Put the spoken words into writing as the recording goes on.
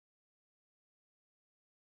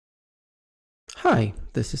Hi,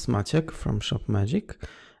 this is Maciek from ShopMagic,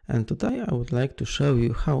 and today I would like to show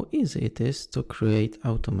you how easy it is to create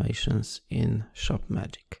automations in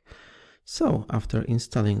ShopMagic. So after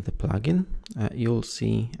installing the plugin, you'll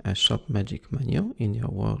see a ShopMagic menu in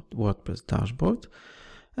your WordPress dashboard,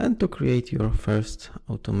 and to create your first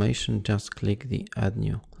automation, just click the Add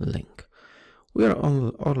New link. We are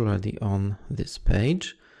already on this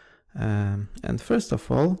page. And first of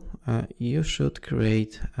all, you should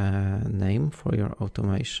create a name for your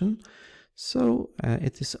automation, so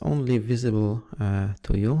it is only visible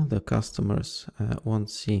to you. The customers won't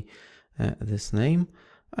see this name.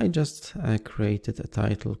 I just created a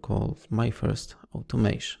title called My First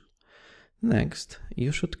Automation. Next,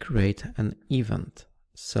 you should create an event.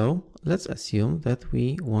 So let's assume that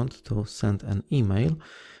we want to send an email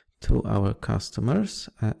to our customers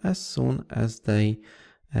as soon as they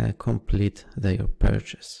complete their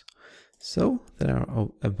purchase. So there are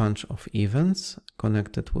a bunch of events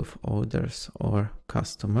connected with orders or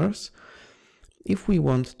customers. If we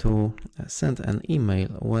want to send an email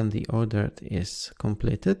when the order is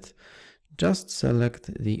completed, just select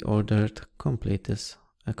the ordered completed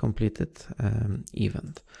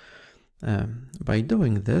event. By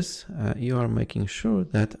doing this, you are making sure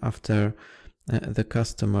that after the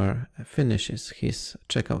customer finishes his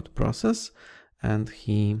checkout process and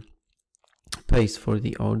he pays for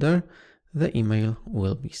the order, the email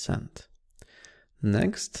will be sent.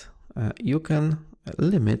 Next, you can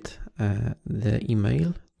limit the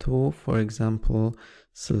email to, for example,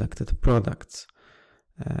 selected products.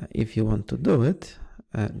 If you want to do it,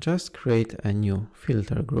 just create a new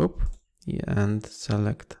filter group and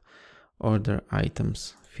select Order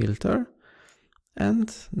Items filter.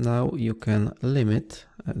 And now you can limit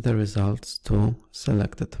the results to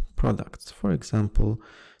selected products, for example,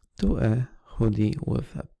 to a hoodie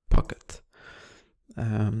with a pocket.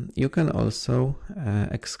 You can also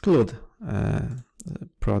exclude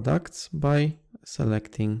products by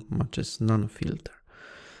selecting Matches None filter.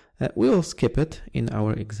 We will skip it in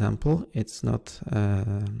our example. It's not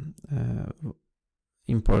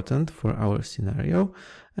important for our scenario,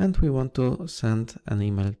 and we want to send an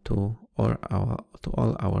email to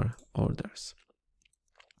all our orders.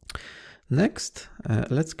 Next,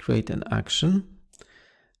 let's create an action.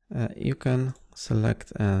 You can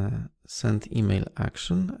select Send Email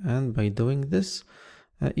action, and by doing this,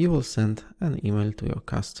 you will send an email to your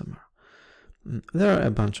customer. There are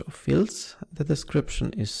a bunch of fields. The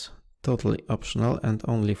description is totally optional and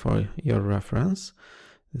only for your reference.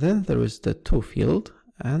 Then there is the To field,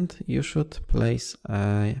 and you should place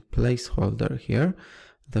a placeholder here.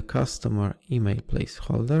 The customer email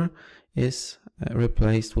placeholder is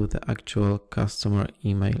replaced with the actual customer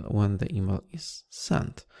email when the email is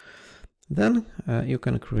sent. Then you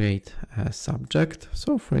can create a subject.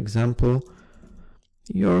 So for example,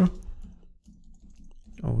 your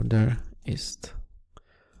order is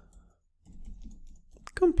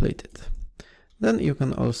completed. Then you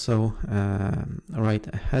can also write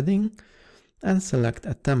a heading and select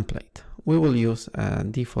a template. We will use a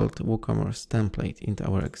default WooCommerce template in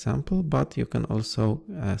our example, but you can also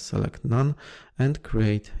select none and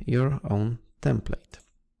create your own template.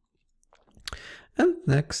 And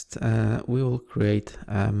next we will create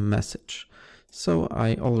a message. So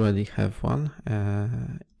I already have one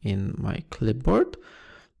in my clipboard,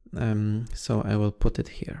 so I will put it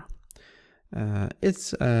here.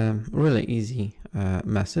 It's a really easy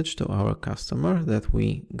message to our customer that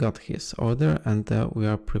we got his order and we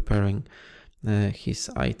are preparing his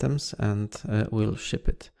items and we'll ship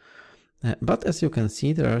it. But as you can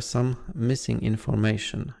see, there are some missing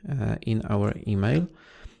information in our email.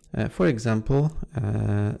 For example,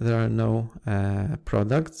 there are no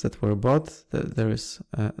products that were bought, there is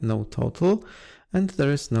no total, and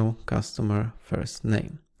there is no customer first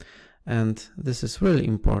name. And this is really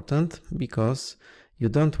important because you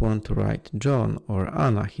don't want to write John or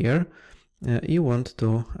Anna here. You want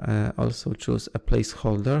to also choose a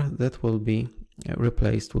placeholder that will be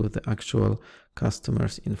replaced with the actual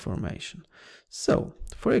customer's information. So,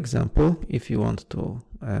 for example, if you want to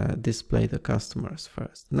display the customer's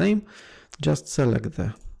first name, just select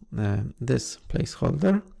this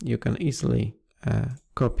placeholder. You can easily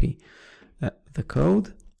copy the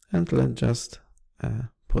code and let's just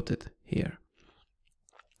put it here.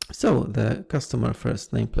 So the customer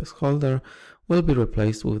first name placeholder will be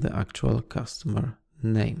replaced with the actual customer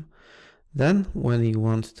name. Then when you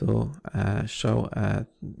want to show a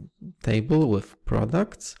table with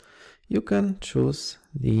products, you can choose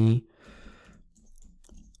the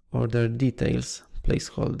order details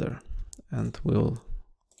placeholder and we'll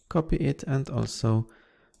copy it and also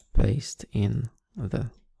paste in the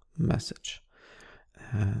message.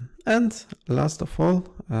 And last of all,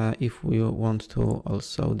 if we want to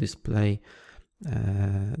also display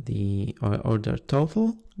the order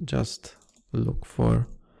total, just look for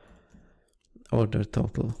order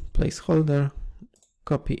total placeholder,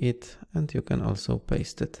 copy it, and you can also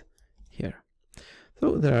paste it here.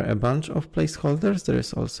 So there are a bunch of placeholders. There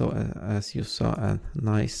is also, as you saw, a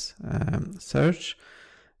nice search,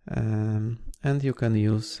 and you can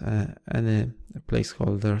use any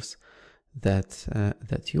placeholders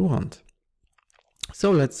that you want.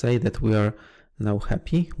 So let's say that we are now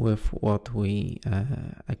happy with what we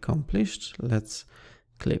accomplished. Let's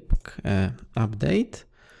click update,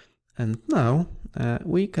 and now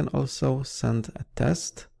we can also send a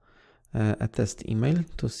test email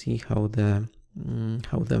to see how the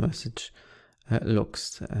message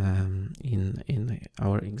looks in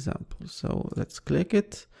our example. So let's click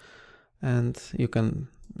it, and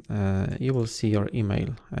you will see your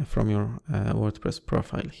email from your WordPress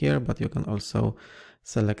profile here, but you can also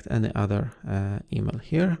select any other email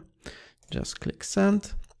here. Just click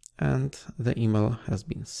send, and the email has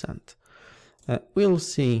been sent. We'll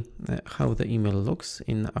see how the email looks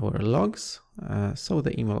in our logs. So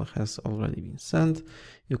the email has already been sent.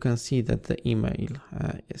 You can see that the email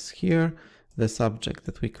is here, the subject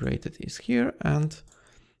that we created is here, and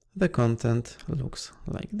the content looks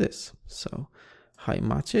like this. So, hi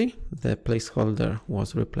Maciej, the placeholder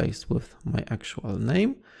was replaced with my actual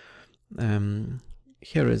name.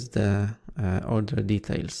 Here is the order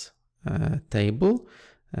details table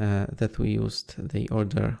that we used, the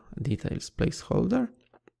order details placeholder.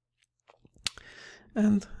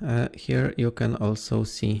 And here you can also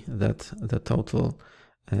see that the total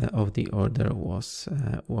of the order was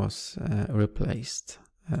replaced.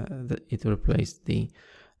 It replaced the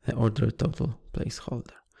order total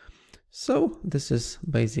placeholder. So this is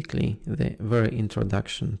basically the very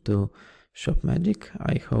introduction to ShopMagic.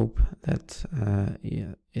 I hope that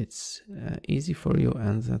it's easy for you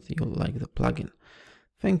and that you like the plugin.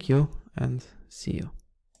 Thank you and see you.